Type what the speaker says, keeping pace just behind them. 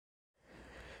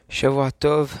Shavua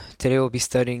Tov. Today we'll be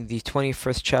studying the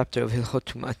 21st chapter of Hilchot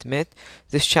Tumat Met.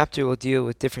 This chapter will deal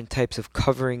with different types of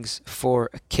coverings for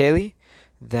a keli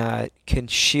that can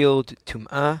shield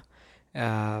Tum'ah.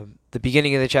 The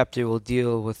beginning of the chapter will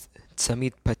deal with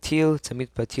Tzamid Patil. Tzamid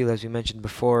Patil, as we mentioned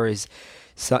before, is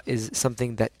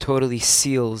something that totally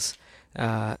seals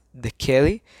the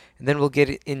keli. And then we'll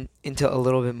get into a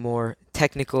little bit more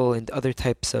technical and other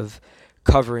types of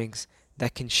coverings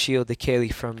that can shield the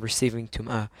keli from receiving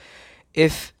tum'ah.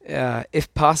 If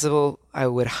possible, I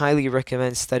would highly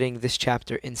recommend studying this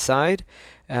chapter inside,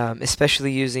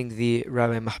 especially using the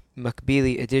Rabbi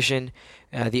Makbili edition.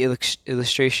 The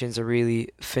illustrations are really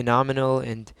phenomenal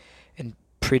and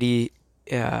pretty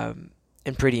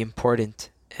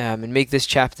important, and make this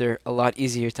chapter a lot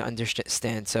easier to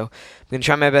understand. So I'm going to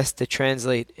try my best to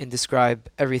translate and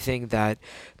describe everything that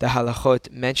the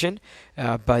halachot mention,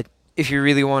 but if you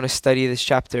really want to study this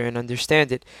chapter and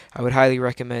understand it, I would highly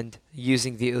recommend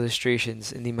using the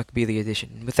illustrations in the Makbili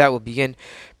edition. With that, we'll begin.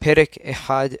 Perek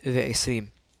Ehad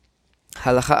Ve'esrim.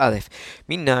 Halacha Aleph.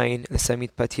 Minayin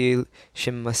l'samit patil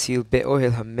shemasil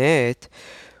be'ohel hamet.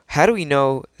 How do we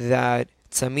know that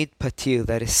tzamid patil,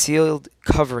 that a sealed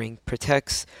covering,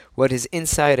 protects what is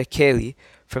inside a keli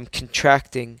from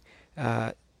contracting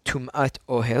tum'at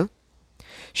ohel?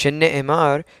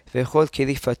 שנאמר וכל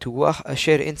כלי פתוח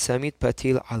אשר אין צמיד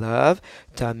פתיל עליו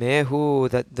טמא הוא,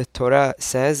 that the Torah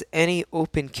says any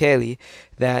open keli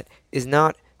that is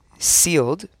not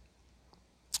sealed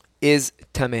is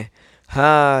טמא.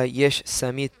 יש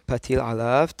צמיד פתיל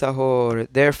עליו טהור.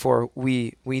 Therefore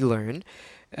we learn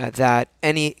that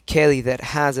any keli that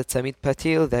has a tzamid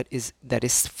patil that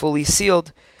is fully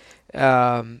sealed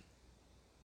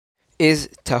is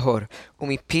tahor.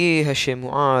 Umipi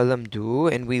hashemua lamdu,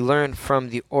 and we learn from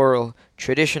the oral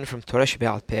tradition from Torah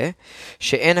shebe'al peh,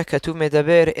 she'ena katuv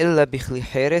medaber illa bichli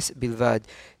cheres bilvad,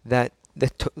 that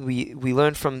we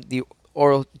learn from the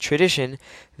oral tradition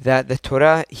that the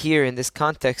Torah here in this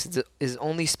context is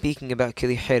only speaking about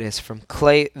keli cheres, from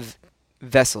clay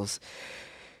vessels.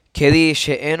 Keli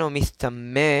she'eno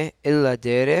mithtameh illa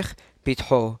derech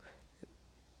pitho,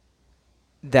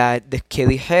 that the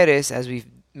keli cheres, as we've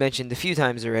mentioned a few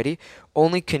times already,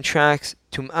 only contracts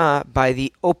tum'ah by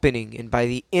the opening and by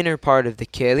the inner part of the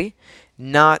keli,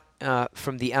 not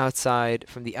from the outside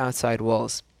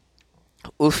walls.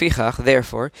 Ulfichach,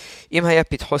 therefore, im haya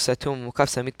pitho satum mukaf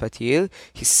samit patil,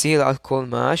 hisil al kol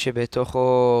ma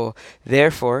shebetocho.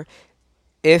 Therefore,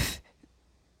 if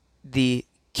the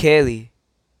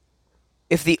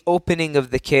opening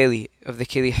of the keli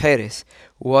cheres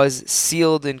was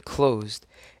sealed and closed,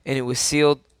 and it was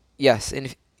sealed, yes,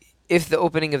 and if the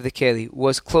opening of the keli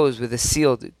was closed with a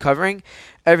sealed covering,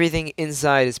 everything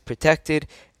inside is protected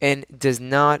and does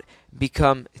not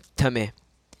become tameh.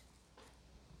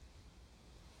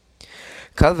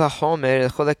 Kal v'chomer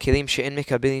l'chol hakelim she'en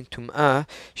mekabelin tum'ah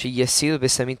sheyasil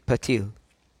b'samid patil.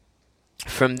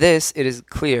 From this, it is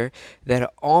clear that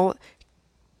all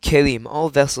kelim, all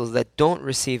vessels that don't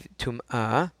receive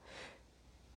tum'ah,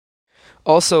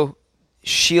 also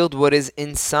shield what is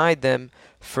inside them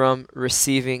from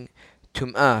receiving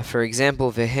tum'ah. For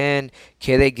example, vehen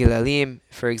kele gilalim,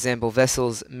 for example,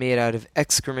 vessels made out of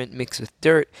excrement mixed with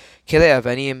dirt. Kele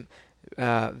avanim,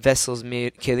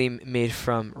 kelim made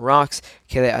from rocks.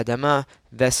 Kele adama,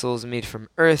 vessels made from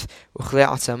earth. Uchle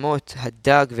atzamot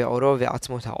hadag ve'oro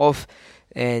ve'atzmot ha'of,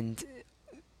 and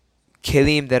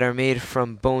kelim that are made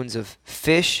from bones of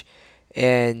fish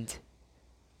and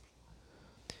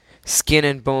skin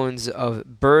and bones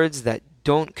of birds that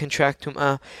don't contract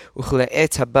tum'ah.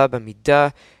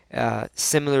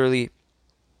 Similarly,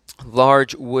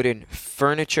 large wooden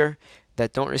furniture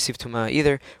that don't receive tum'ah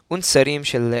either. Unsarim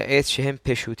shel le'et shehem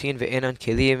peshutin ve'enan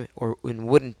kelim, or in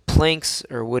wooden planks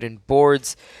or wooden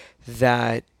boards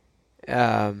that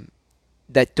are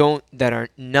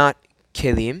not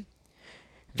kelim.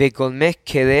 Ve'golmek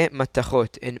kele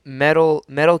matachot, and metal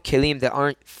kelim that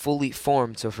aren't fully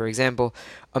formed. So, for example,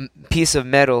 a piece of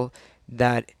metal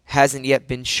that hasn't yet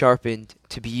been sharpened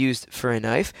to be used for a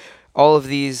knife. All of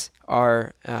these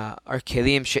are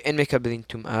kelim she'en mekabelin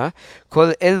tum'ah.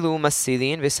 Kol elu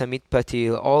masilin v'samit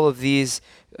patil. All of these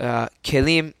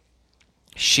kelim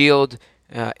shield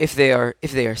if they are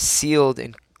sealed,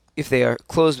 and if they are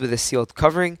closed with a sealed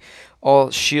covering, all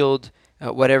shield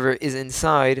whatever is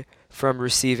inside from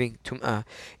receiving tum'ah.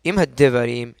 Im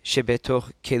haddevarim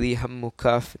shebetoch keli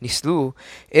hamukaf nislu.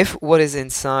 If what is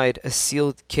inside a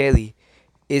sealed keli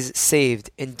is saved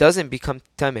and doesn't become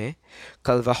tameh,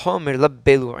 kal vachomer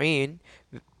labbelu'in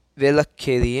vela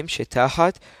kelim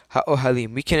shetachat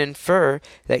ha'ohalim. We can infer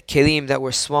that kelim that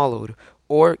were swallowed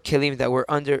or kelim that were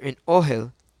under an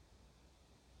ohel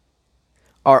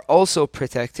are also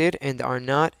protected and are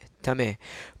not tameh.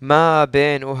 Ma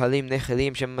ben ohalim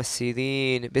nechelim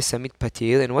shemasilin besamit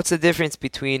patil. And what's the difference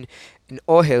between an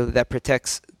ohel that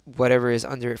protects whatever is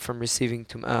under it from receiving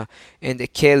tum'ah and a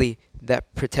keli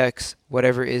that protects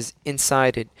whatever is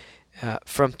inside it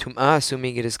from tum'ah,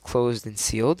 assuming it is closed and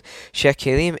sealed?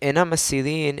 שהכלים אינם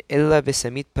מסילין אלא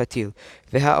בסמית פתיל,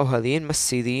 והאוהלים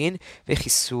מסילין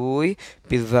וכיסוי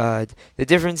בלבד. The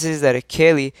difference is that a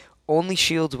keli only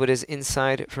shields what is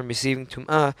inside from receiving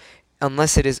tum'ah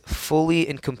unless it is fully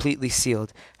and completely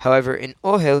sealed. However, an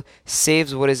ohel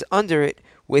saves what is under it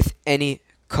with any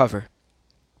cover.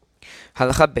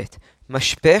 הלכה ב'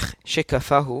 משפך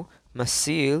שכפהו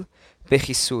מסיל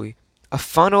בכיסוי. A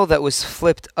funnel that was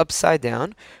flipped upside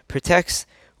down protects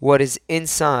what is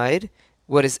inside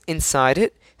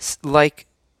it, like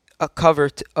a cover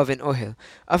of an ohel.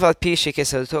 אף על פי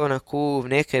שכסתו נקוב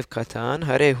נקב קטן,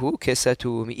 הרי הוא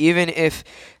כסתום.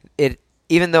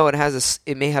 Even though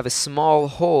it may have a small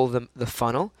hole, the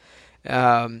funnel,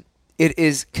 it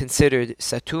is considered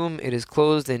satum. It is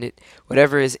closed, and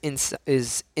whatever is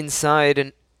inside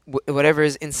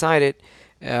it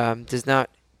does not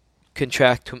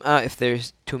contract tum'ah if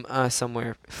there's tum'ah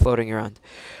somewhere floating around.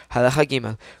 Halacha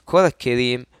Gimel. Kol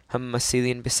hakelim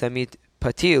hamasilin besamid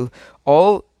patil.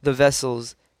 All the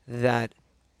vessels that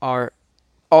are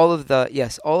all of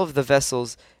the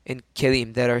vessels in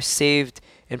kelim that are saved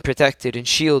and protected and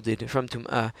shielded from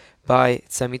tum'ah by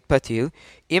tzamid patil.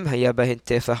 Im haya bahen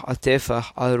tefach al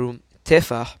tefach al rum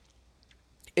tefach.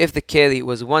 If the keli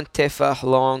was 1 tefach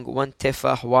long, 1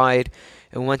 tefach wide,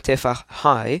 and 1 tefach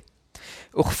high,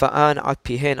 uchfa'an al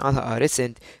pihen al haaretz,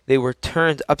 and they were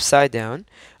turned upside down,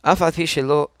 af al pi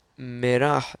shelo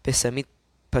merah besamid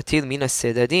patil min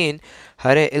hasedadin,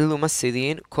 hare elu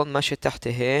masilin kol ma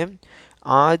shetahtehem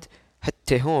ad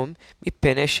התהום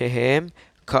מפני שהם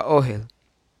כאוהל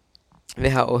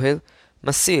והאוהל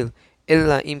מסיל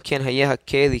אלא אם כן היה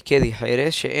הכלי כלי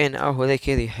חרס שאין אוהלי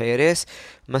כלי חרס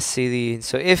מסילין.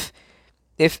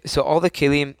 So all the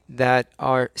kelim that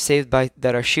are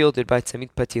that are shielded by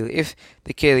tzamid patil, if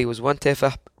the keli was 1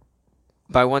 tefach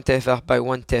by 1 tefach by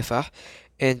 1 tefach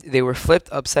and they were flipped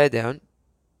upside down,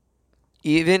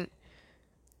 even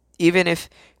if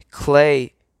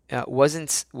clay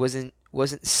wasn't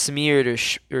smeared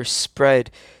or spread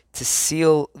to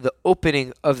seal the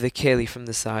opening of the keli from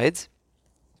the sides,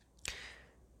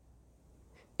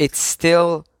 it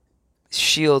still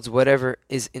shields whatever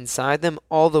is inside them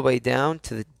all the way down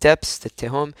to the depths, the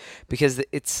tehom, because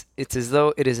it's as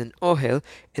though it is an ohel,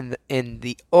 and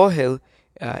the ohel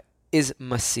is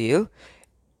masil,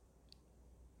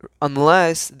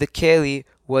 unless the keli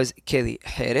was keli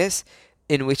heres,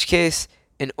 in which case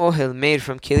an ohel made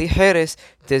from keli heres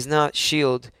does not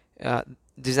shield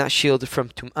from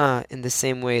tum'ah in the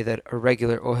same way that a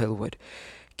regular ohel would.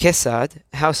 Kesad,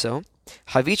 how so?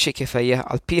 Havit shekefayeh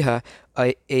al piha,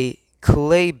 a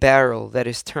clay barrel that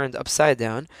is turned upside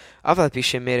down,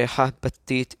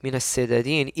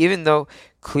 even though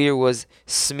clear was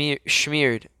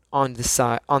smeared on the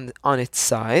side, on its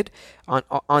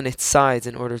sides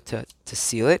in order to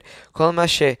seal it.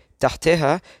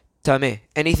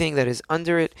 Anything that is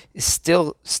under it is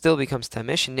still becomes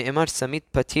tamesh. Ne'emar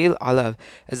samit patil alav,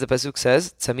 as the pasuk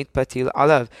says, samit patil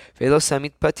alav, velo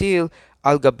samit patil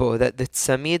al gabo. That the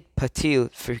samid patil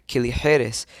for keli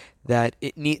heres, that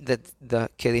the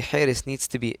keli heres needs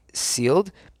to be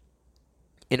sealed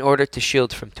in order to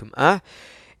shield from tum'ah.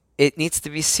 It needs to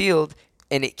be sealed,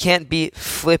 and it can't be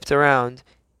flipped around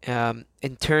and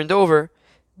turned over.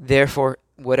 Therefore,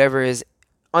 whatever is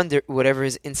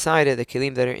inside it, the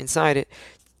kelim that are inside it,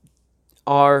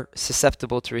 are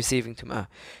susceptible to receiving tum'ah.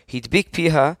 Hidbik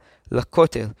piha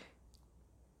lakotel.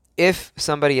 If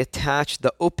somebody attached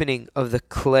the opening of the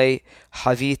clay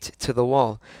havit to the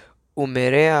wall,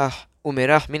 umerach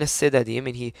min hasedadim,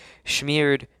 and he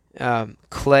smeared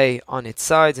clay on its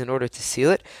sides in order to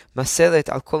seal it, maselet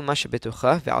al kol ma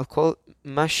shebetucha ve'al kol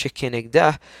ma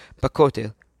shekenegdah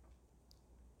bakotel.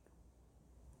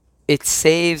 It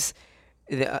saves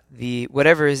the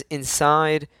whatever is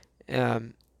inside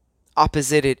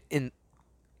opposite it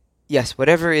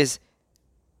whatever is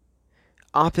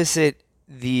opposite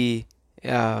the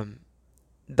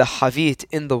havit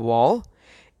in the wall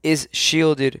is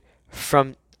shielded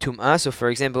from tum'ah. So for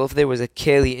example, if there was a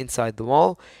keli inside the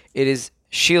wall, it is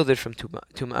shielded from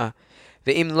tum'ah.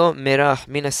 Ve'im lo merach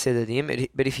min hasedadim,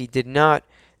 but if he did not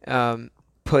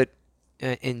put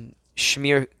in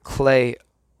smear clay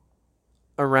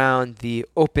around the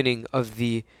opening of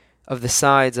the of the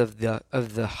sides of the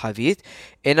havit.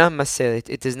 Enam maselet,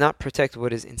 it does not protect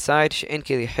what is inside. She'en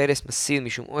keli heres masil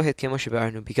mishum ohet kemo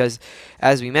shebarnu, because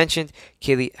as we mentioned,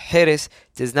 keli heres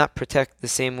does not protect the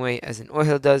same way as an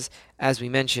ohel does, as we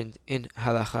mentioned in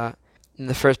halacha, in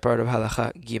the first part of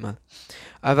halacha gimal.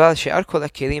 אבל שאר כל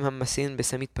הכלים המסילין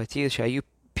בסמית פתיל שהיו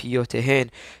פיותיהן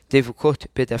דבוקות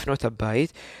בדפנות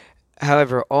הבית.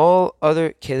 However, all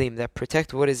other kelim that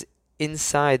protect what is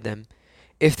inside them,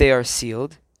 if they are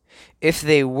sealed, if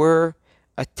they were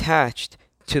attached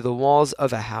to the walls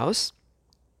of a house,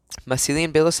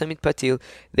 masilin belo samit patil,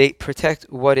 they protect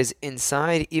what is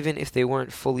inside even if they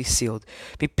weren't fully sealed.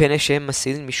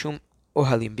 Masilin mishum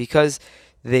ohalim, because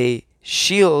they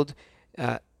shield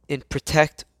and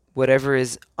protect whatever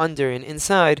is under and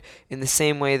inside in the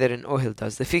same way that an ohel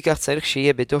does.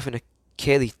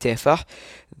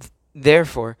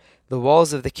 Therefore, the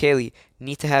walls of the keli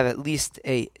need to have at least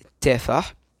a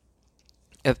tefah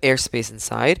of airspace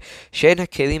inside.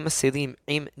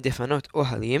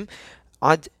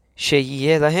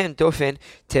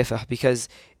 Because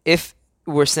if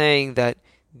we're saying that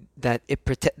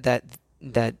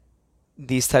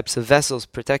these types of vessels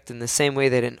protect in the same way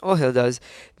that an ohel does,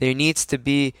 there needs to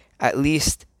be at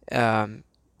least a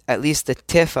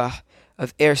tefah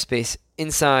of airspace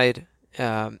inside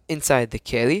the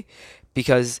keli,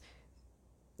 because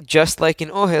just like in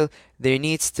ohel, there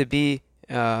needs to be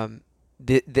the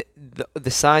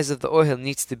size of the ohel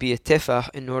needs to be a tefah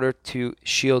in order to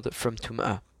shield from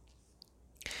tum'ah.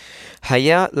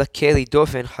 היה לכלי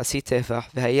דופן חצי טפח,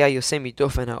 והיה יוצא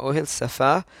מדופן האוהל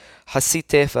שפה חצי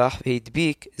טפח,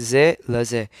 והדביק זה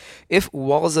לזה. If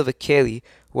walls of a keli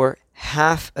were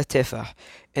half a tefach,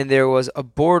 and there was a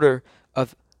border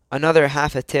of another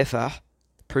half a tefach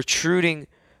protruding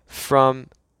from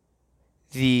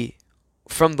the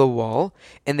wall,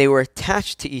 and they were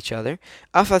attached to each other,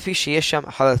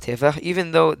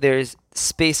 even though there is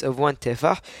space of one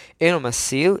tefach,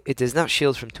 it does not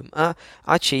shield from tum'ah.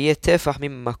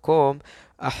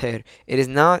 It is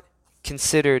not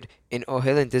considered in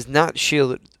ohel and does not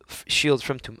shield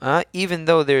from tum'ah, even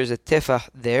though there is a tefach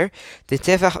there. The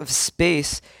tefach of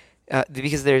space,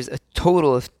 because there is a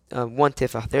total of one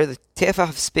tefach there, the tefach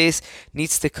of space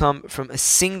needs to come from a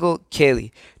single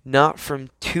keli, not from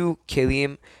two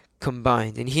kelim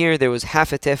combined. And here there was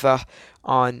half a tefach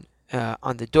on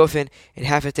the dofen and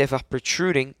half a tefach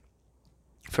protruding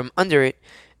from under it,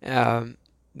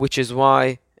 which is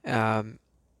why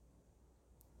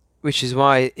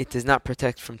it does not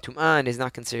protect from tum'ah and is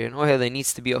not considered an ohel. There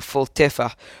needs to be a full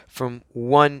tefach from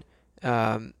one.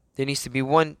 There needs to be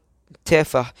one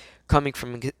tefach coming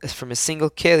from a single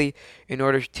keli in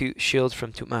order to shield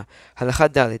from tum'ah. Halacha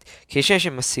dalet,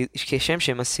 כשם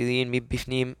שמסילים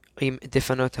מבפנים עם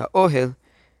דפנות האוהל,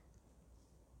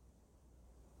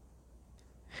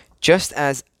 just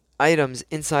as items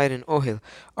inside an ohel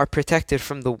are protected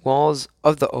from the walls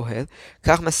of the ohel,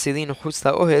 כך מסילין מחוץ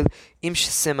לאוהל אם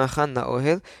שמחן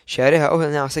לאוהל, שהרי האוהל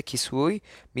נעשה כיסוי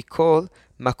מכל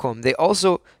מקום.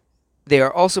 They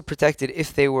are also protected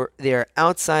if they are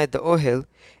outside the ohel,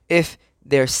 if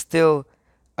they're still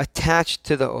attached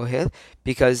to the ohel,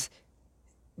 because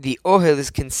the ohel is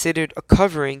considered a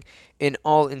covering in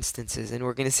all instances, and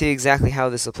we're going to see exactly how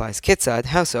this applies. Ketzad,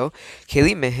 how so?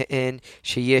 Kelim mehen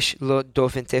sheyesh lo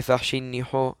dofen tefach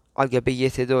shiniho al gabe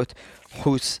yetedot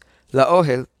chutz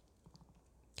laohel.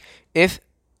 If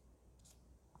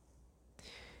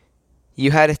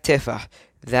you had a tefach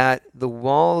that the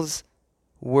walls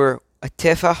were a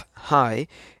tefach high,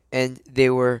 and they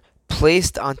were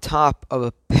placed on top of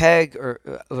a peg or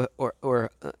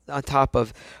on top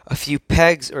of a few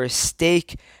pegs or a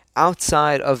stake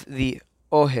outside of the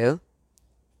ohel,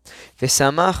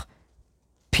 v'samach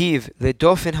piv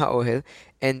ledofen haohel,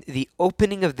 and the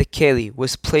opening of the keli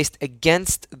was placed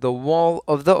against the wall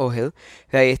of the ohel,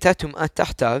 v'ayeta tum'ah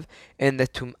tahtav, and the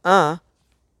tum'ah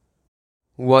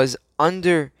was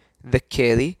under the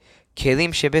keli,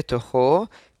 kelim shebetocho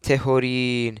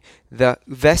tehorin, the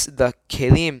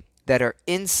kelim that are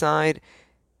inside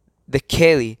the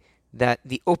keli, that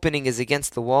the opening is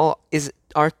against the wall,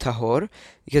 are tahor,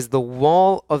 because the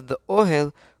wall of the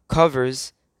ohel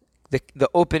covers the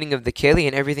opening of the keli,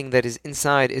 and everything that is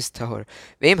inside is tahor.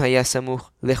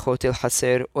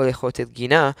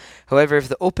 However, if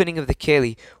the opening of the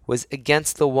keli was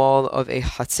against the wall of a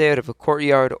hatzer, of a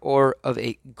courtyard, or of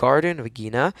a garden, of a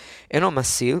gina, eno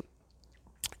masil,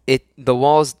 the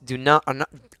walls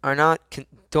are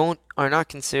not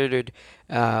considered.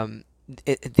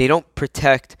 They don't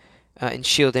protect and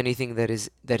shield anything that is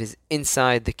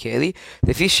inside the keli.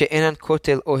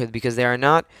 Because they are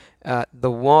not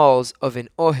the walls of an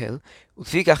ohel.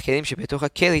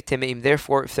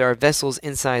 Therefore, if there are vessels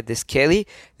inside this keli,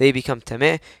 they become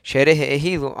tameh.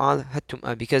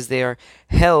 Because they are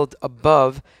held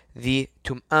above the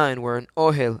tum'ah, and we're an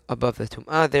ohel above the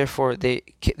tum'ah. Therefore, the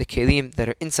kelim that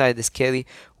are inside this keli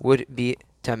would be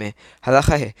tameh.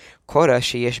 Halacha he, kora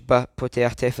sheyesh ba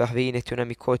poteach tefach v'hi netuna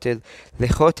mikotel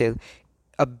lechotel,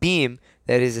 a beam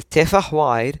that is a tefach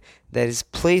wide, that is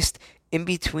placed in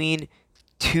between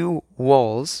two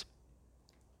walls,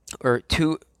 or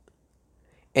two,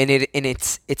 and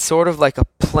it's sort of like a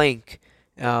plank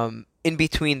in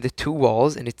between the two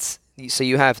walls, and it's so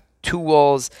you have two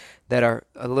walls that are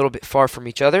a little bit far from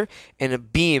each other, and a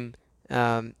beam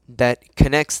that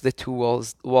connects the two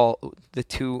walls, the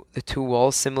two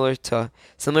walls, similar to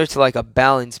like a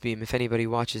balance beam. If anybody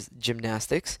watches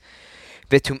gymnastics,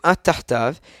 v'tum'at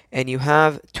tahtav, and you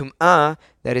have tum'ah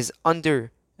that is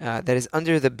under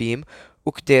the beam,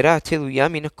 ukdera tiluya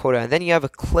min hakora, and then you have a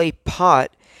clay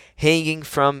pot hanging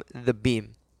from the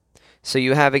beam. So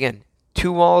you have, again,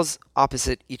 two walls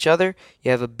opposite each other.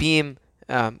 You have a beam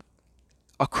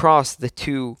across the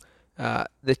two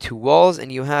walls,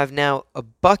 and you have now a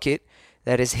bucket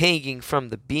that is hanging from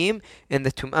the beam, and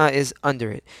the tum'ah is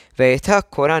under it. Vayeta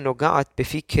kora nogaat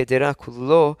befi kedera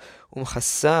kullo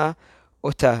umchassa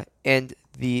ota, and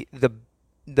the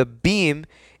beam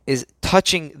is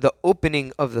touching the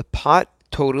opening of the pot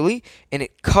totally, and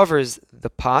it covers the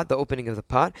pot, the opening of the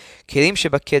pot. Kelim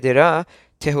shebakedera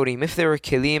tehorim. If there were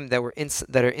kelim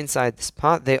that are inside this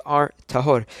pot, they are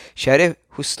tahor. Shareh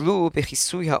huslu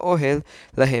bechisui haohel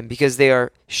lahem, because they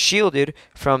are shielded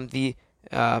from the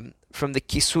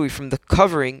kisui, from the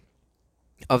covering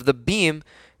of the beam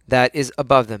that is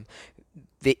above them.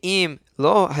 Ve'im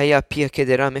lo haya pia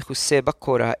kedera mechuse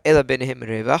bakora ela benehem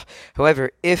revach.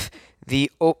 However, if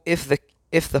the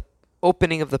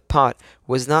opening of the pot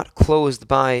was not closed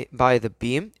by the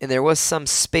beam, and there was some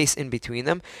space in between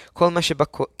them, anything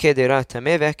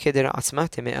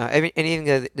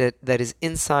that is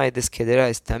inside this kedera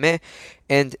is tameh,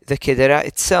 and the kedera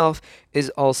itself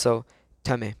is also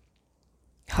tameh.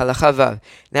 Halacha vav.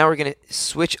 Now we're going to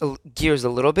switch gears a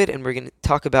little bit, and we're going to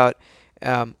talk about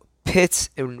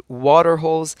pits and water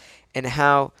holes, and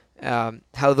how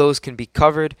those can be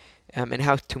covered, and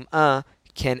how tum'ah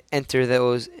can enter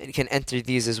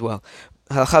these as well.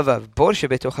 A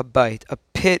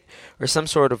pit or some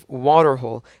sort of water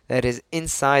hole that is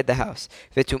inside the house.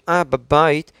 And there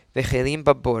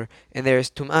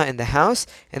is tum'ah in the house,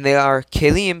 and there are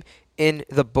kelim in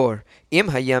the bor.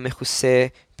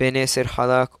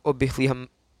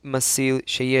 masil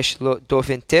sheyesh lo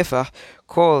dofen tefach,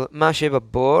 kol ma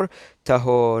shebabor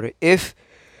tahor.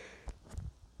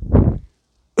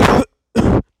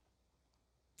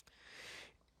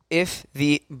 If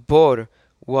the bor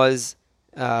was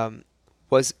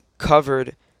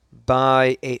covered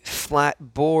by a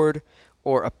flat board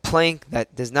or a plank that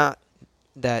is not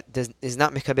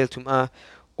mekabel tum'ah,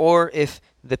 or if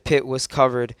the pit was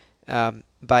covered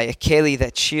by a keli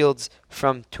that shields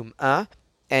from tum'ah,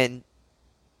 and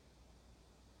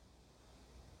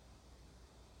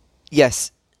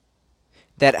yes,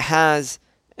 that is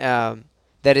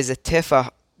a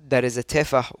tefah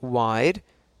wide,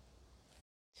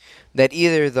 that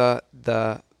either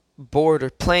the board or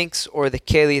planks or the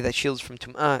keli that shields from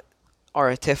tum'ah are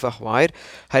a tefah wide.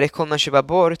 Harekol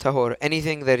mashababor tahor.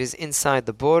 Anything that is inside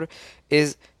the bor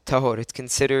is tahor. It's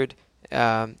considered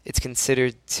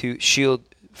to shield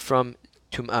from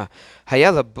tum'ah.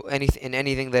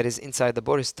 Anything that is inside the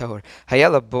bor is tahor.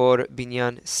 Hayala bor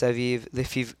binyan saviv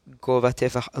lefiv gova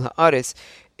tefah la'aretz.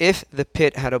 If the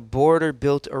pit had a border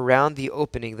built around the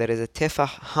opening that is a tefah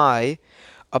high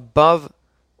above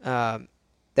the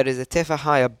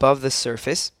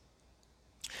surface,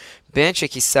 ben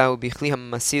shekisahu bichli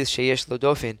hamasil sheyesh lo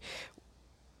dofen,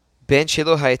 ben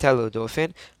shelo hayta lo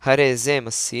dofen, hare ze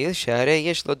masil share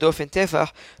yesh lo dofen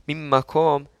tefah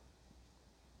mimmakom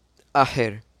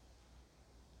aher.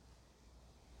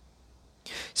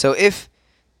 So if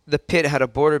the pit had a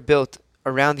border built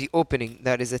around the opening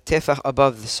that is a tefah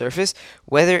above the surface,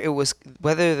 whether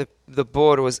the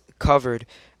border was covered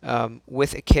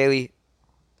with a keli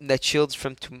that shields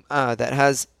from tum'ah, that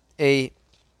has a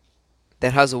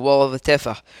wall of a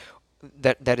tefah,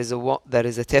 that is a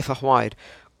tefah wide,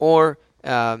 or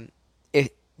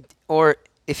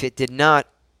if it did not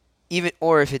have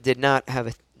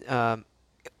a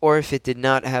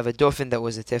dofen that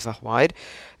was a tefah wide,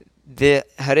 the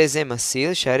hareze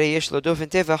masil share yesh lo dofen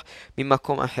tefah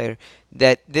mimakom aher,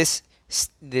 that the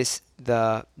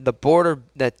border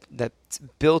that's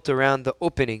built around the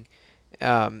opening,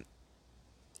 and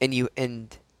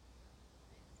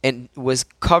and was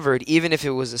covered, even if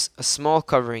it was a small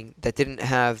covering that didn't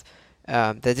have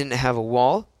a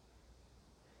wall,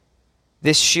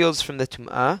 this shields from the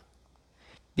tum'ah,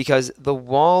 because the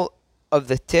wall of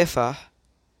the tefah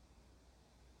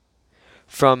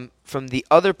from the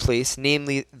other place,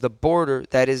 namely the border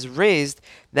that is raised,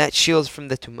 that shields from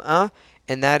the tum'ah,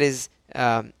 and that is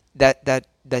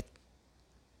that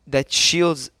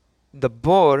shields the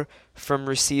bor from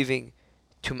receiving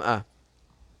tum'ah.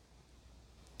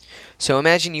 So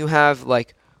imagine you have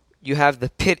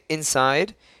the pit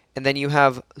inside, and then you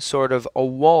have sort of a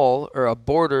wall or a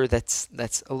border that's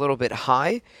a little bit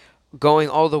high, going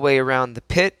all the way around the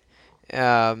pit.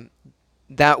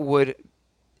 That would,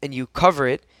 and you cover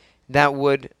it, that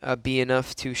would be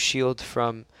enough to shield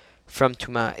from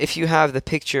tum'ah. If you have the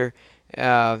picture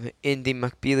in the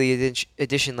Makbili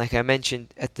edition, like I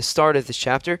mentioned at the start of this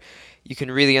chapter, you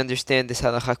can really understand this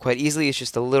halakha quite easily. It's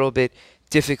just a little bit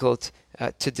difficult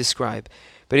to describe.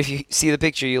 But if you see the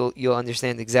picture, you'll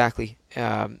understand exactly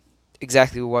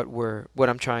what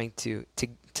I'm trying to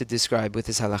describe with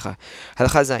this halakha.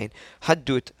 Halakha zayin.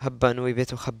 Hadut habbanui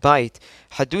betu habbayit.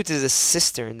 Hadut is a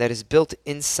cistern that is built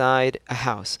inside a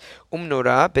house.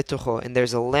 Umnora betucho, and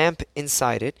there's a lamp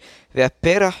inside it.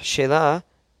 Ve'aperach shela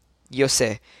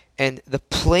yoseh, and the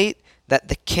plate that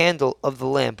the candle of the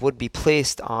lamp would be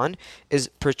placed on is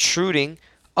protruding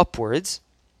upwards.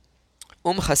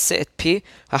 Chasset pi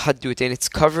hahadut, and it's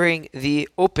covering the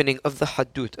opening of the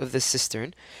hadut, of the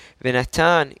cistern.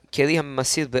 V'natan keli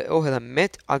hamasil be'ohel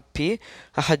hamet al pi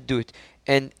hahadut,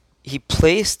 and he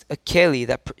placed a keli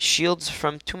that shields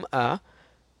from tum'ah,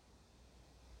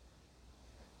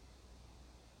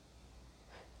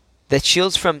 that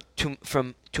shields from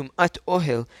tum'at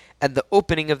ohel at the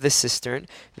opening of the cistern.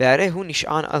 Ve'arehu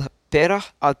nish'an al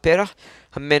perach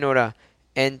hamenorah,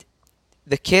 and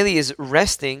the keli is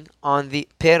resting on the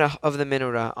perach of the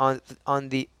menorah, on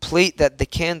the plate that the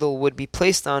candle would be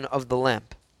placed on of the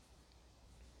lamp.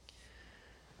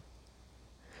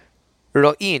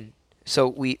 Ro'in, so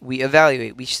we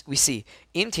evaluate, we see.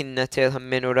 Im tinnatel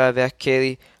hamenorah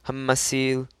ve'akeli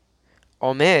hamasil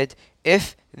omed,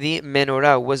 if the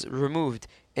menorah was removed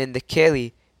and the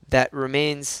keli that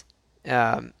remains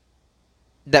and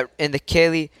the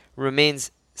keli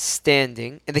remains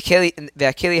standing, and the keli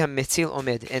hametzil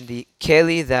omed, and the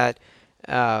keli that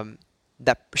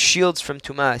shields from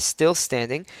tumah is still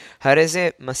standing.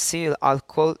 Hareze masil al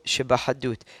kol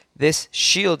shebahadut. This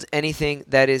shields anything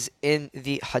that is in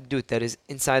the hadut, that is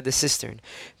inside the cistern.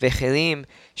 Vechelim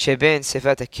sheben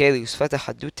sefat hakeli usfat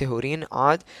hadut tehorin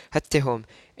ad hattehom,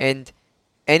 and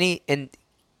any and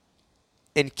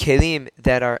kelim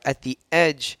that are at the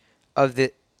edge of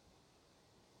the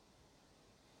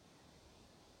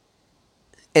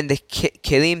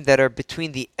kelim that are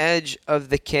between the edge of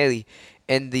the keli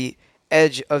and the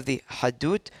edge of the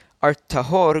hadut are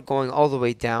tahor, going all the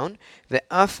way down.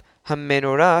 Ve'af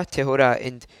hamenorah tehora,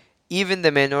 and even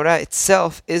the menorah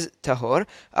itself is tahor.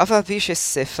 Afal pi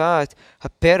sefat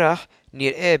haperach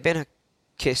nir'eh ben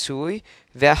hakesui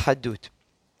ve'hadut,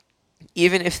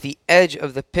 even if the edge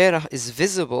of the perach is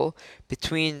visible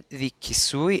between the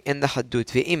kisui and the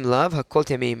hadut. Ve'im lav hakol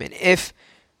tamim,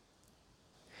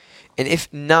 and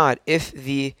if not, if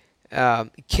the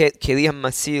keli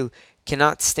hamasil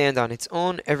cannot stand on its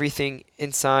own, everything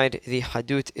inside the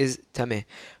hadut is tameh.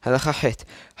 Halakha het.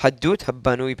 Hadut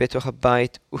habbanui beto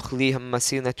habayit uchli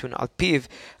hamasil natun al piv,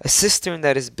 a cistern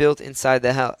that is built inside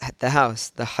the house,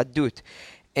 the hadut,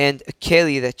 and a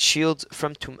keli that shields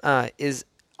from tum'ah is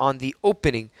on the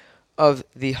opening of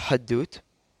the hadut.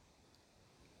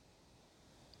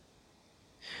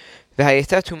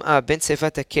 V'hayeta tum'ah ben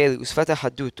sefat keli usfat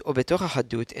hadut o betoch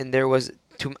hadut, and there was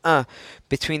tum'ah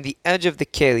between the edge of the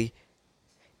keli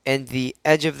and the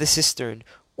edge of the cistern,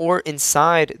 or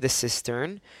inside the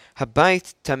cistern.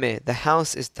 Habayit tameh, the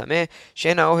house is tameh.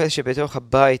 She'ena ohel shebetoch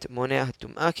habayit moneh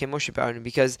tum'ah kemo shebe'arnu,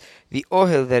 because the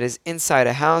ohel that is inside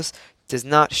a house does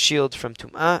not shield from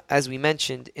tum'ah, as we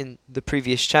mentioned in the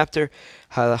previous chapter,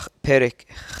 Perek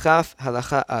Chaf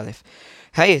Halacha Aleph.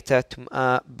 Hayeta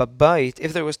tum'ah babayit,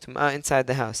 if there was tum'ah inside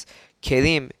the house,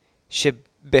 kelim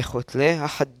shebechotle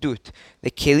hahadut,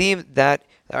 the kelim that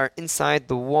are inside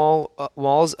the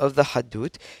walls of the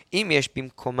hadut. Im yesh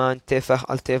bimkoman tefach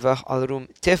al tefach al rum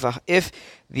tefach, if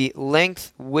the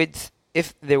width,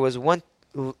 if there was one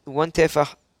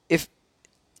tefach, if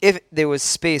there was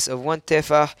space of one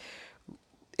tefach,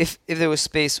 if there was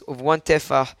space of one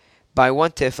tefach by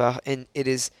one tefach, and it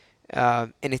is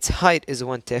and its height is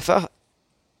one tefach,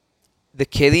 the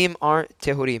kelim are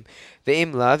tehurim.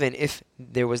 Ve'im lav, and if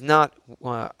there was not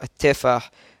a tefach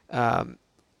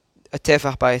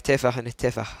by a tefach and a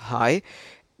tefach high,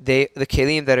 the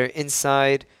kelim that are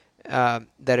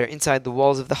inside the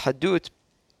walls of the hadut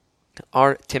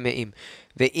are temeim.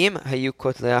 Ve'im hayu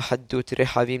kotlei hadut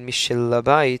rehavim mishel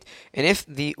habayit, and if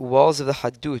the walls of the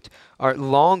hadut are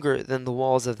longer than the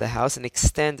walls of the house and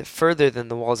extend further than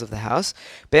the walls of the house,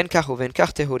 ben kach uven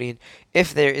kach tehurin,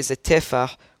 if there is a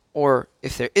tefach or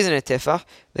if there isn't a tefach,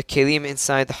 the kelim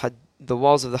inside the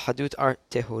walls of the hadut are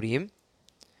tehurim.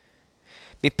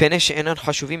 Because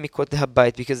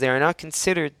they are not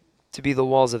considered to be the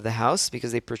walls of the house,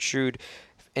 because they protrude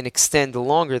and extend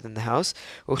longer than the house.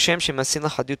 And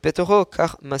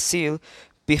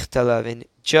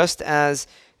just as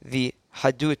the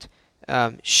hadut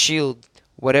shield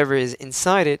whatever is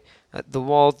inside it, the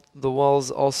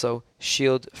walls also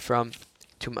shield from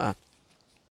tum'ah.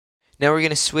 Now we're going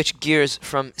to switch gears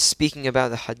from speaking about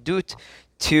the hadut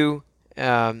to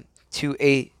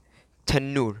a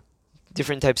tanur,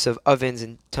 different types of ovens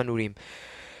and tanurim.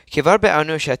 כבר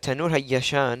בענו שהתנור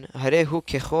הישן הרי הוא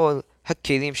ככל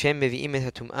הכלים שהם מביאים את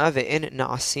הטומאה ואין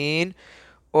נעשים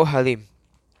אוהלים.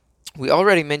 We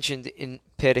already mentioned in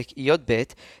Perek Yod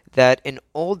Bet that an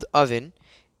old oven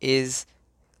is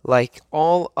like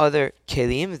all other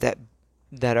kelim that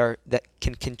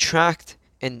can contract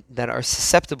and that are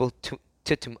susceptible to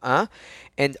tum'ah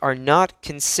and are not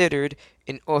considered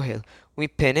an ohel. And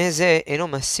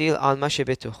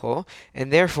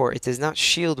therefore it does not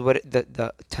shield what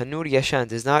the tanur yashan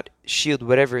does not shield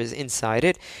whatever is inside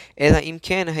it. And the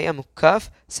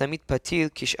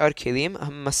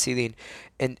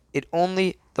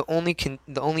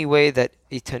only way that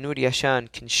a tanur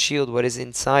yashan can shield what is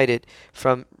inside it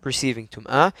from receiving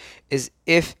tum'ah is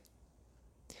if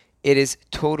it is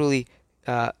totally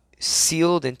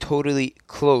sealed and totally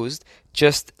closed,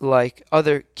 just like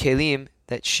other kelim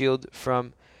that shield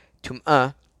from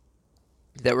tum'ah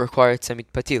that require tzamid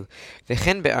patil.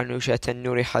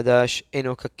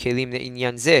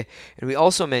 And we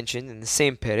also mentioned in the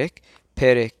same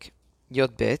Perek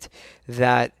Yod Bet,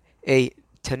 that a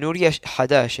tanur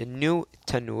hadash, a new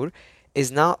tanur, is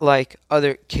not like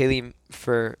other kelim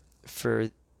for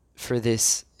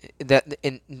this.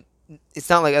 It's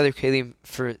not like other kelim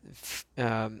for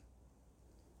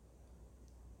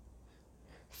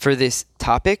this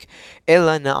topic.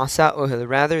 Ella na'asa ohel.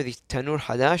 Rather, the tanur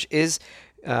hadash is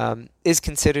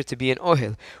considered to be an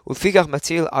ohel. Ulfigach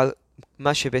matil al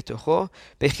ma shebetocho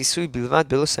bechisui bilvad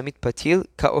belo samit patil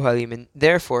ka'ohalim. And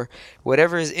therefore,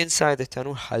 whatever is inside the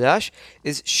tanur hadash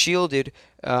is shielded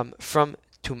from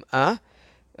tum'ah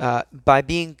by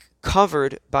being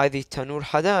covered by the tanur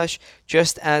hadash,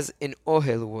 just as an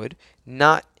ohel would,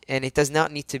 and it does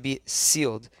not need to be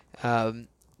sealed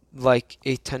like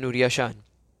a tanur yashan.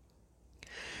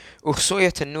 And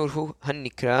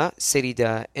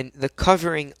the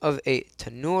covering of a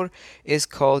tanur is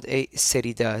called a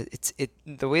serida.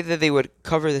 The way that they would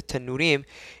cover the tanurim,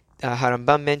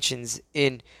 Harambam mentions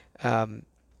in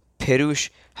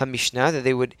Perush HaMishnah that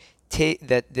they would take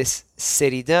that this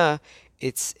serida,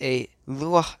 it's a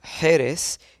luach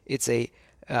heres, it's a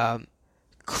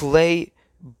clay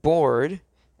board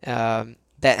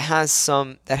that has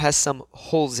some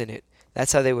holes in it.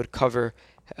 That's how they would cover.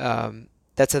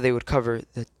 That's how they would cover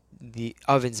the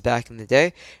ovens back in the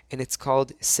day, and it's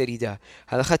called serida.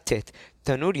 Halakha tet,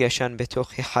 tanur yashan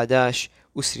betoch hehadash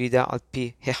usrida al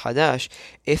pi hehadash.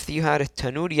 If you had a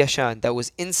tanur yashan that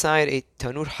was inside a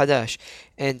tanur hadash,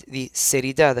 and the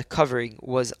serida, the covering,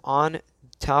 was on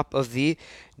top of the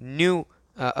new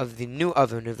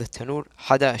oven of the tanur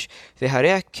hadash,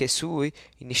 vehareh kesui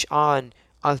nish'an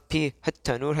al pi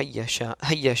tanur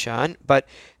hayashan, but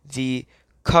the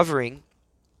covering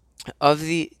of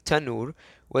the tanur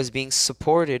was being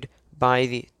supported by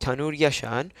the tanur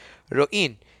yashan.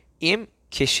 Ro'in im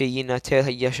kesheyinatel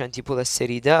hayashan tipul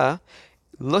serida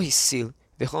lo hisil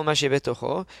v'chol ma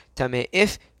shebetocho tameh.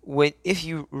 If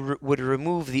you would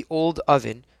remove the old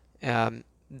oven,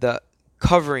 the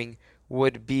covering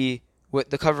would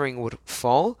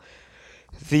fall.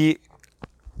 The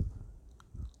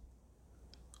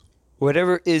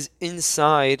whatever is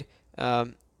inside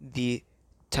the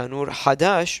tanur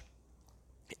hadash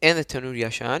and the tanur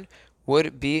yashan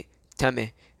would be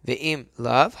tameh. Ve'im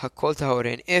lav hakol tahor.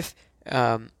 And if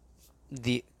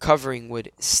the covering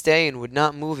would stay and would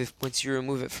not move once you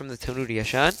remove it from the tanur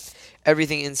yashan,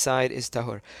 everything inside is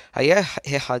tahor. Hayah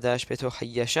hadash betoch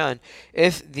hayashan.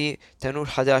 If the tanur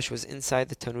hadash was inside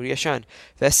the tanur yashan,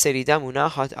 v'serida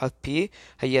munachat al pi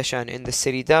hayashan, and the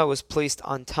serida was placed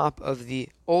on top of the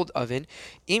old oven,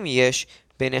 im yesh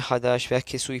bene hadash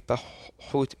v'kesui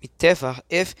pahut mitefach.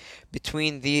 If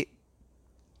between the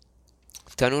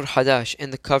Tanur Hadash,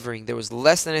 in the covering, there was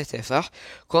less than a tefach.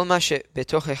 Kol ma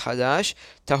betoche Hadash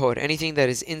tahor. Anything that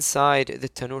is inside the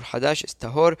Tanur Hadash is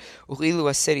tahor. Uchilu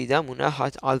serida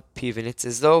munahat al piv. And it's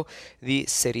as though the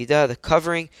serida, the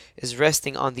covering, is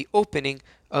resting on the opening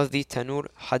of the Tanur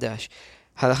Hadash.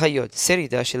 הלכה י'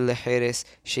 שרידה של חרס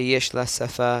שיש לה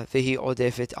שפה והיא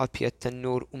עודפת על פי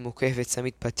התנור ומוקפת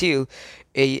צמיד פתיל,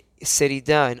 a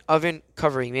serida, an oven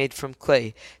covering made from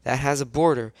clay that has a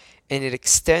border and it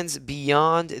extends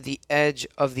beyond the edge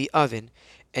of the oven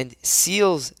and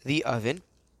seals the oven.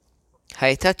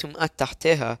 הייתה טומאת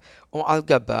תחתיה או על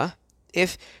גבה,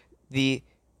 if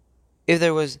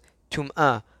there was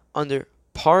tum'ah under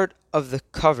part of the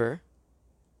cover,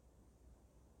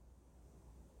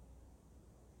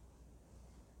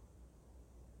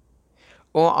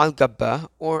 or al gabba,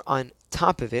 or on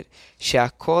top of it,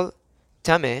 she'akol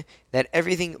tameh, that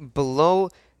everything below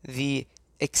the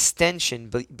extension,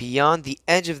 beyond the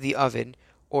edge of the oven,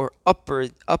 or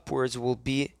upwards will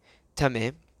be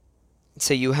tameh.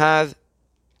 So you have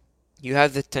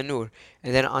the tanur,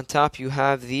 and then on top you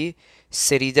have the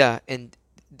serida, and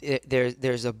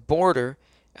there's a border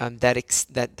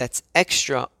that's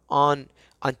extra on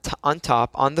top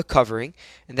on the covering,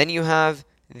 and then you have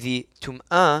the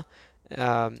tum'ah.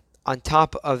 On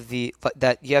top of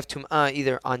that you have tum'ah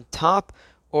either on top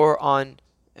or on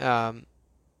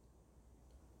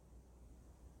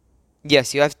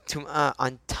yes, you have tum'ah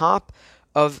on top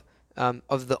of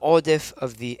the odif,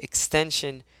 of the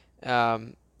extension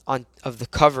of the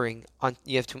covering.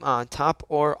 You have tum'ah on top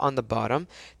or on the bottom,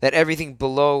 that everything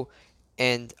below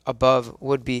and above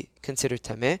would be considered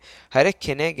tameh. Harek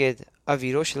keneged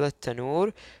aviro shel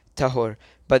tanur tahor,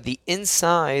 but the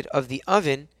inside of the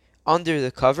oven under the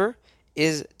cover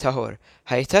is tahor.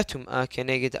 Hayta tum'ah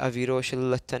keneged aviro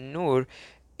shel tanur,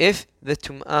 if the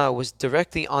tum'ah was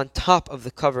directly on top of the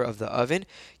cover of the oven,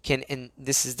 and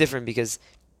this is different because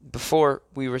before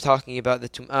we were talking about the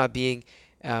tum'ah being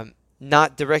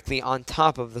not directly on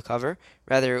top of the cover,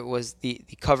 rather it was the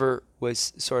cover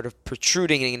was sort of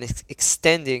protruding and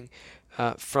extending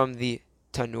from the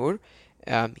tanur.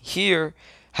 Here,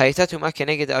 if there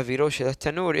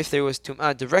was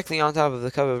tum'ah directly on top of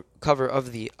the cover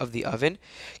of the oven,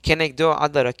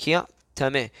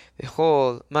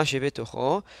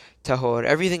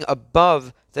 everything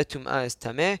above the tum'ah is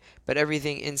tameh, but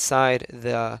everything inside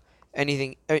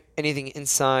anything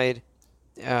inside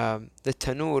the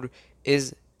tanur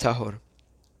is tahor.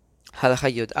 Halakha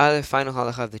Yud Aleph, final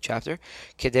halakha of the chapter.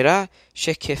 Kedera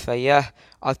shekefayah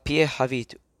al pie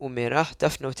havit umerah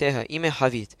dafnoteha ime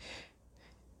havit.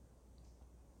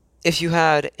 If you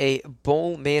had a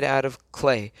bowl made out of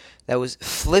clay that was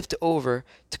flipped over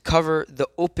to cover the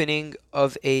opening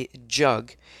of a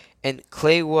jug, and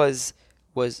clay was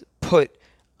put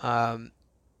on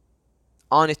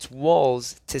its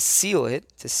walls to seal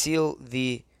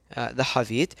the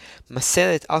havit,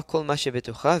 maselet al kol ma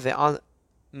shebetucha ve'al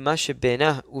ma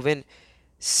shebenah uven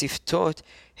siftot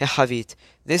hehavit.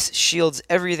 This shields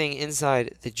everything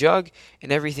inside the jug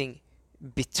and everything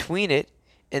between it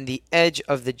and the edge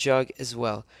of the jug as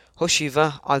well.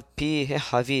 Hoshiva al pi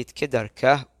hehavit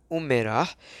kedarkah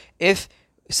umerah. If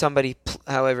somebody,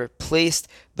 however, placed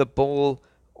the bowl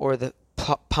or the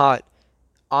pot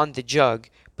on the jug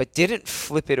but didn't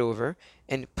flip it over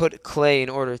and put clay in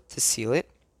order to seal it,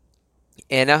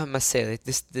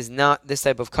 this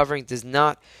type of covering does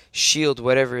not shield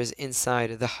whatever is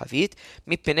inside the havit.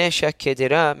 Mipnei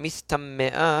shekedera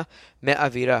mittamme'a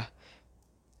me'avirah.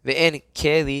 Ve'en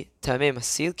keli tameh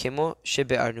masil kemo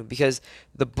shebe'arnu, because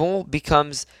the bowl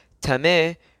becomes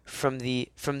tameh from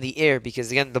the air,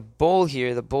 because again the bowl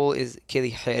is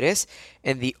keli heres,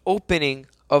 and the opening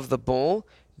of the bowl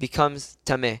becomes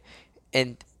tameh,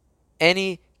 and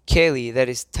any keli that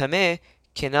is tameh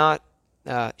cannot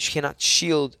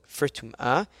shield for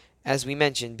tum'ah, as we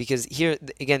mentioned, because here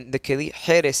again the keli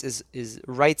heres is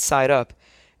right side up.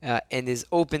 And is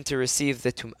open to receive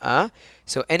the tum'ah.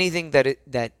 So anything that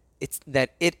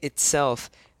it itself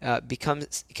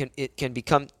can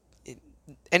become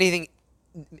anything,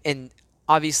 and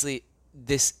obviously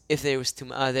this, if there was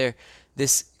tum'ah there,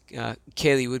 this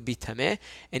keli would be tameh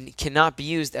and cannot be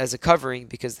used as a covering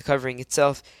because the covering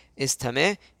itself is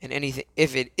tameh, and anything,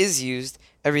 if it is used,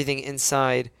 everything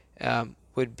inside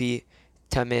would be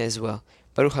tameh as well.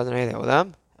 Baruch Adonai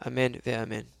Le'olam. Amen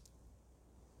ve'amen.